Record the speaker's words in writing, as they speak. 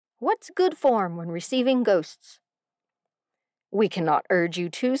What's good form when receiving ghosts? We cannot urge you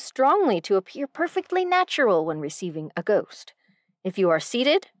too strongly to appear perfectly natural when receiving a ghost. If you are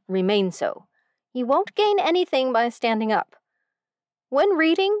seated, remain so. You won't gain anything by standing up. When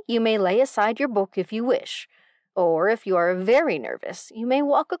reading, you may lay aside your book if you wish, or if you are very nervous, you may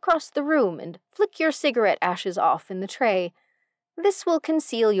walk across the room and flick your cigarette ashes off in the tray. This will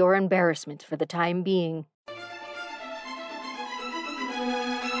conceal your embarrassment for the time being.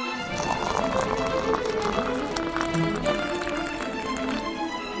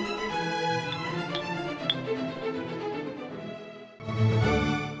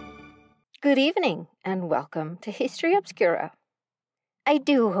 Good evening, and welcome to History Obscura. I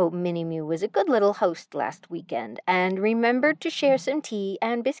do hope Minnie was a good little host last weekend and remembered to share some tea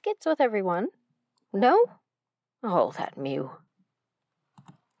and biscuits with everyone. No? Oh, that Mew.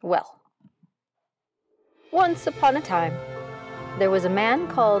 Well, once upon a time, there was a man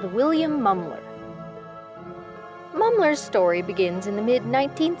called William Mumler. Mumler's story begins in the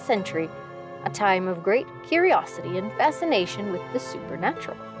mid-19th century, a time of great curiosity and fascination with the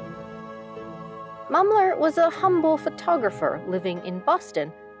supernatural. Mumler was a humble photographer living in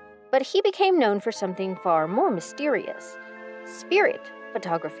Boston, but he became known for something far more mysterious: spirit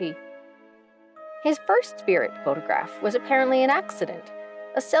photography. His first spirit photograph was apparently an accident,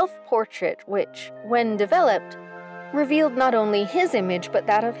 a self-portrait which, when developed, revealed not only his image but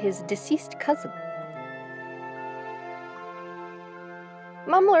that of his deceased cousin.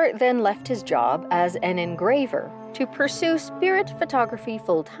 Mumler then left his job as an engraver to pursue spirit photography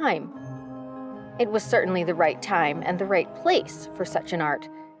full-time. It was certainly the right time and the right place for such an art,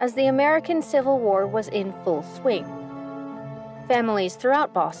 as the American Civil War was in full swing. Families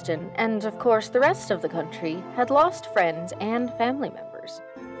throughout Boston, and of course the rest of the country, had lost friends and family members.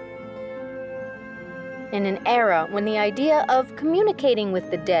 In an era when the idea of communicating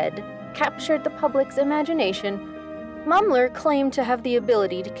with the dead captured the public's imagination, Mumler claimed to have the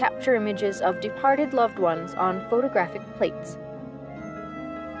ability to capture images of departed loved ones on photographic plates.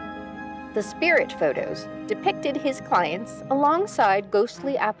 The spirit photos depicted his clients alongside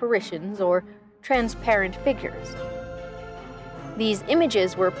ghostly apparitions or transparent figures. These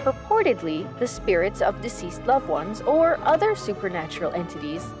images were purportedly the spirits of deceased loved ones or other supernatural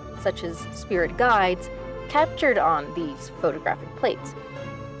entities, such as spirit guides, captured on these photographic plates.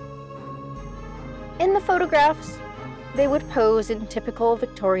 In the photographs, they would pose in typical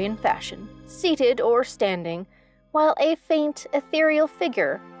Victorian fashion, seated or standing, while a faint, ethereal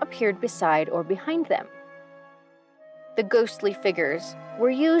figure appeared beside or behind them. The ghostly figures were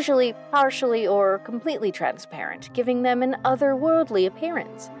usually partially or completely transparent, giving them an otherworldly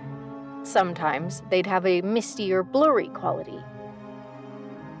appearance. Sometimes they'd have a misty or blurry quality.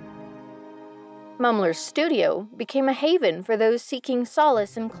 Mumler's studio became a haven for those seeking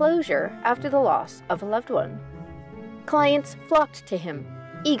solace and closure after the loss of a loved one. Clients flocked to him,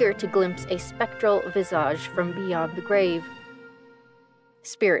 eager to glimpse a spectral visage from beyond the grave.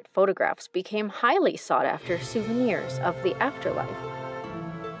 Spirit photographs became highly sought-after souvenirs of the afterlife.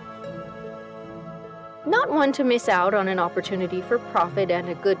 Not one to miss out on an opportunity for profit and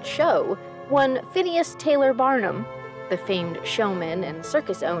a good show, one Phineas Taylor Barnum, the famed showman and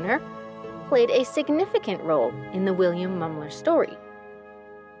circus owner, played a significant role in the William Mumler story.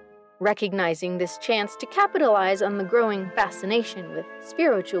 Recognizing this chance to capitalize on the growing fascination with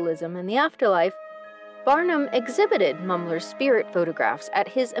spiritualism and the afterlife, Barnum exhibited Mumler's spirit photographs at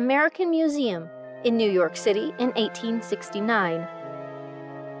his American Museum in New York City in 1869.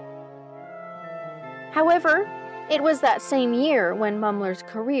 However, it was that same year when Mumler's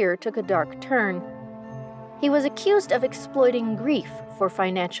career took a dark turn. He was accused of exploiting grief for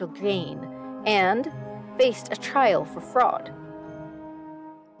financial gain and faced a trial for fraud.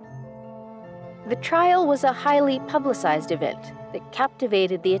 The trial was a highly publicized event that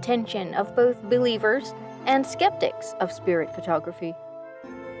captivated the attention of both believers and skeptics of spirit photography.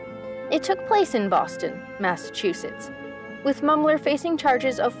 It took place in Boston, Massachusetts, with Mumler facing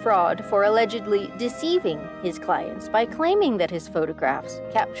charges of fraud for allegedly deceiving his clients by claiming that his photographs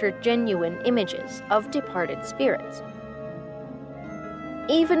captured genuine images of departed spirits.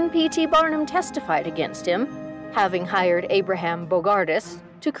 Even P.T. Barnum testified against him, having hired Abraham Bogardus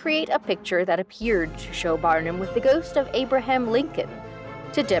to create a picture that appeared to show Barnum with the ghost of Abraham Lincoln,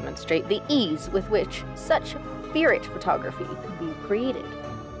 to demonstrate the ease with which such spirit photography could be created.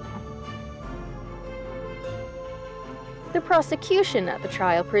 The prosecution at the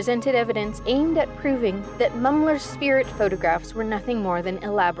trial presented evidence aimed at proving that Mumler's spirit photographs were nothing more than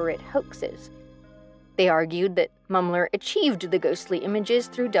elaborate hoaxes. They argued that Mumler achieved the ghostly images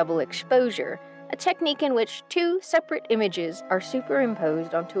through double exposure, a technique in which two separate images are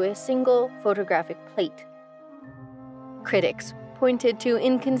superimposed onto a single photographic plate. Critics pointed to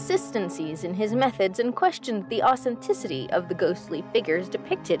inconsistencies in his methods and questioned the authenticity of the ghostly figures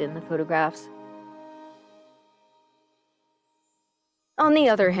depicted in the photographs. On the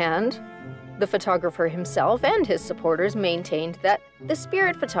other hand, the photographer himself and his supporters maintained that the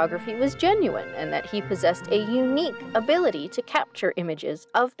spirit photography was genuine and that he possessed a unique ability to capture images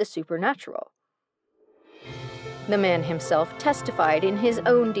of the supernatural. The man himself testified in his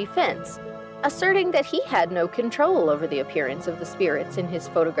own defense, asserting that he had no control over the appearance of the spirits in his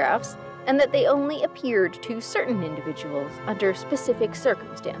photographs and that they only appeared to certain individuals under specific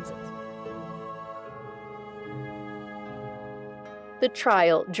circumstances. The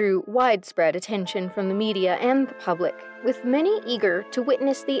trial drew widespread attention from the media and the public, with many eager to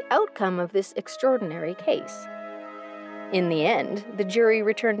witness the outcome of this extraordinary case. In the end, the jury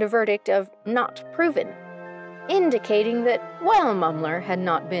returned a verdict of not proven, indicating that while Mumler had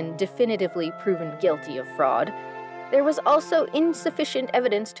not been definitively proven guilty of fraud, there was also insufficient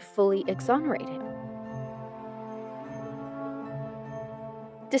evidence to fully exonerate him.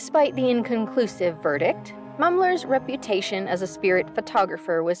 Despite the inconclusive verdict, Mumler's reputation as a spirit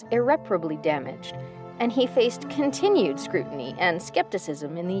photographer was irreparably damaged, and he faced continued scrutiny and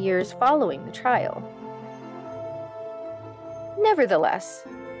skepticism in the years following the trial. Nevertheless,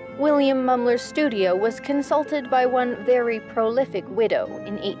 William Mumler's studio was consulted by one very prolific widow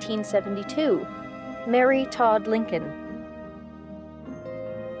in 1872, Mary Todd Lincoln.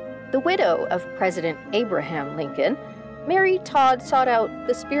 The widow of President Abraham Lincoln, Mary Todd sought out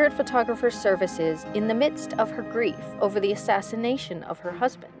the spirit photographer's services in the midst of her grief over the assassination of her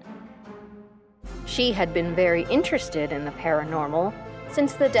husband. She had been very interested in the paranormal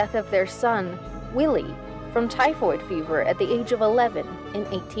since the death of their son, Willie, from typhoid fever at the age of 11 in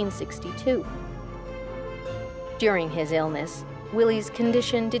 1862. During his illness, Willie's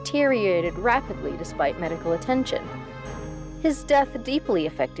condition deteriorated rapidly despite medical attention. His death deeply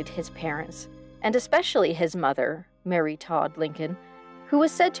affected his parents, and especially his mother, Mary Todd Lincoln, who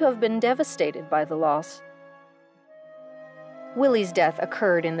was said to have been devastated by the loss. Willie's death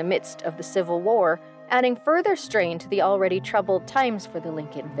occurred in the midst of the Civil War, adding further strain to the already troubled times for the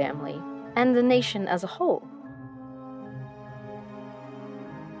Lincoln family and the nation as a whole.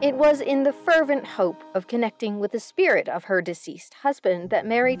 It was in the fervent hope of connecting with the spirit of her deceased husband that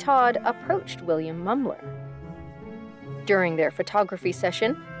Mary Todd approached William Mumler. During their photography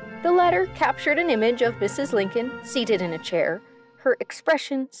session, the latter captured an image of Mrs. Lincoln seated in a chair, her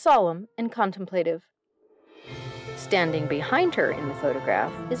expression solemn and contemplative. Standing behind her in the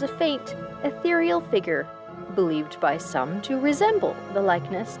photograph is a faint, ethereal figure, believed by some to resemble the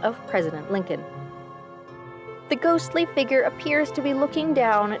likeness of President Lincoln. The ghostly figure appears to be looking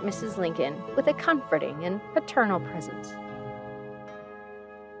down at Mrs. Lincoln with a comforting and paternal presence.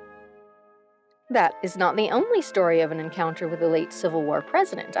 That is not the only story of an encounter with the late Civil War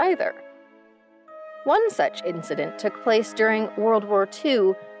president, either. One such incident took place during World War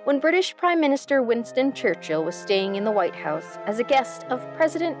II when British Prime Minister Winston Churchill was staying in the White House as a guest of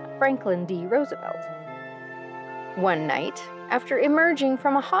President Franklin D. Roosevelt. One night, after emerging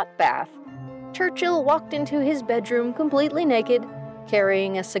from a hot bath, Churchill walked into his bedroom completely naked,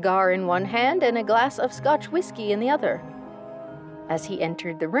 carrying a cigar in one hand and a glass of Scotch whiskey in the other. As he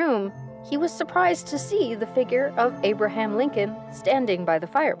entered the room, he was surprised to see the figure of Abraham Lincoln standing by the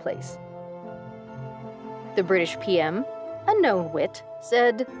fireplace. The British PM, a known wit,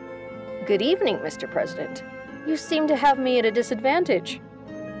 said, "Good evening, Mr. President. You seem to have me at a disadvantage."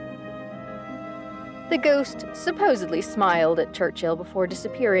 The ghost supposedly smiled at Churchill before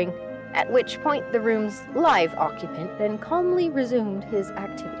disappearing, at which point the room's live occupant then calmly resumed his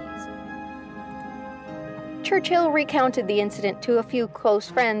activities. Churchill recounted the incident to a few close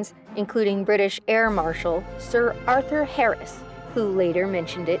friends, including British Air Marshal Sir Arthur Harris, who later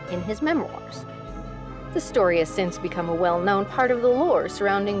mentioned it in his memoirs. The story has since become a well-known part of the lore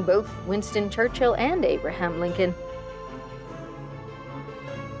surrounding both Winston Churchill and Abraham Lincoln.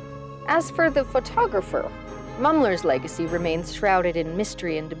 As for the photographer, Mumler's legacy remains shrouded in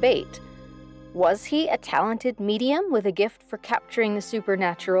mystery and debate. Was he a talented medium with a gift for capturing the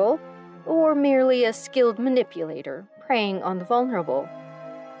supernatural, or merely a skilled manipulator preying on the vulnerable?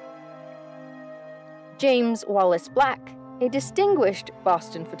 James Wallace Black, a distinguished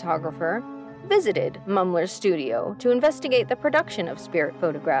Boston photographer, visited Mumler's studio to investigate the production of spirit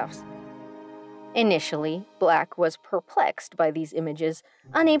photographs. Initially, Black was perplexed by these images,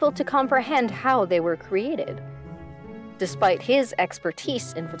 unable to comprehend how they were created. Despite his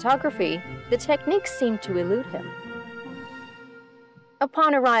expertise in photography, the techniques seemed to elude him.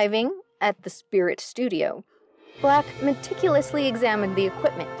 Upon arriving At the Spirit Studio, Black meticulously examined the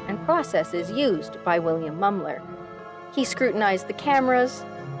equipment and processes used by William Mumler. He scrutinized the cameras,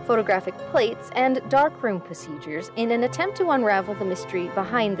 photographic plates, and darkroom procedures in an attempt to unravel the mystery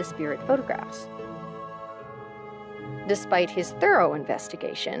behind the spirit photographs. Despite his thorough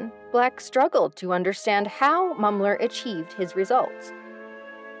investigation, Black struggled to understand how Mumler achieved his results.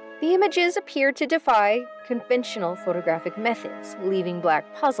 The images appeared to defy conventional photographic methods, leaving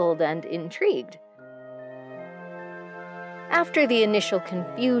Black puzzled and intrigued. After the initial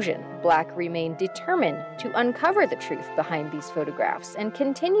confusion, Black remained determined to uncover the truth behind these photographs and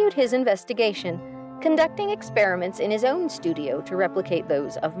continued his investigation, conducting experiments in his own studio to replicate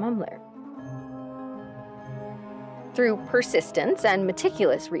those of Mumler. Through persistence and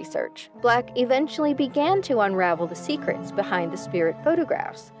meticulous research, Black eventually began to unravel the secrets behind the spirit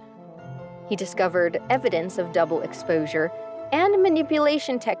photographs. He discovered evidence of double exposure and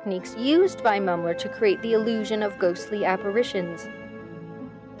manipulation techniques used by Mumler to create the illusion of ghostly apparitions.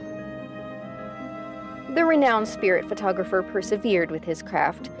 The renowned spirit photographer persevered with his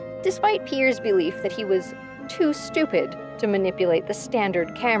craft, despite peers' belief that he was too stupid to manipulate the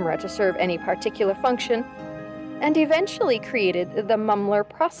standard camera to serve any particular function, and eventually created the Mumler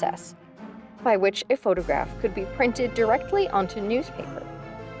process, by which a photograph could be printed directly onto newspaper,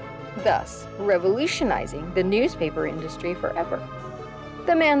 thus revolutionizing the newspaper industry forever.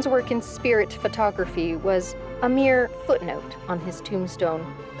 The man's work in spirit photography was a mere footnote on his tombstone,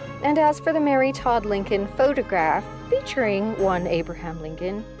 and as for the Mary Todd Lincoln photograph featuring one Abraham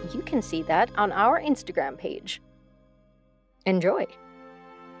Lincoln, you can see that on our Instagram page. Enjoy!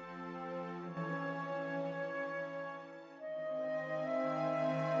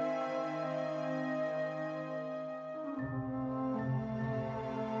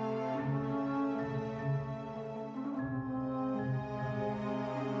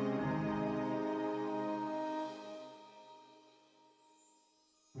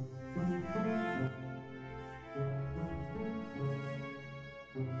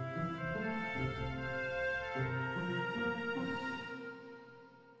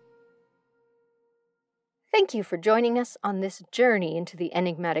 Thank you for joining us on this journey into the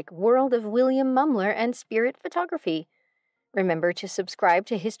enigmatic world of William Mumler and spirit photography. Remember to subscribe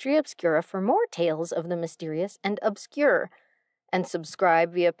to History Obscura for more tales of the mysterious and obscure, and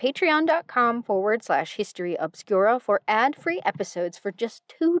subscribe via patreon.com/History Obscura for ad-free episodes for just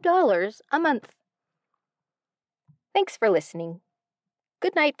 $2 a month. Thanks for listening.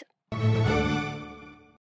 Good night.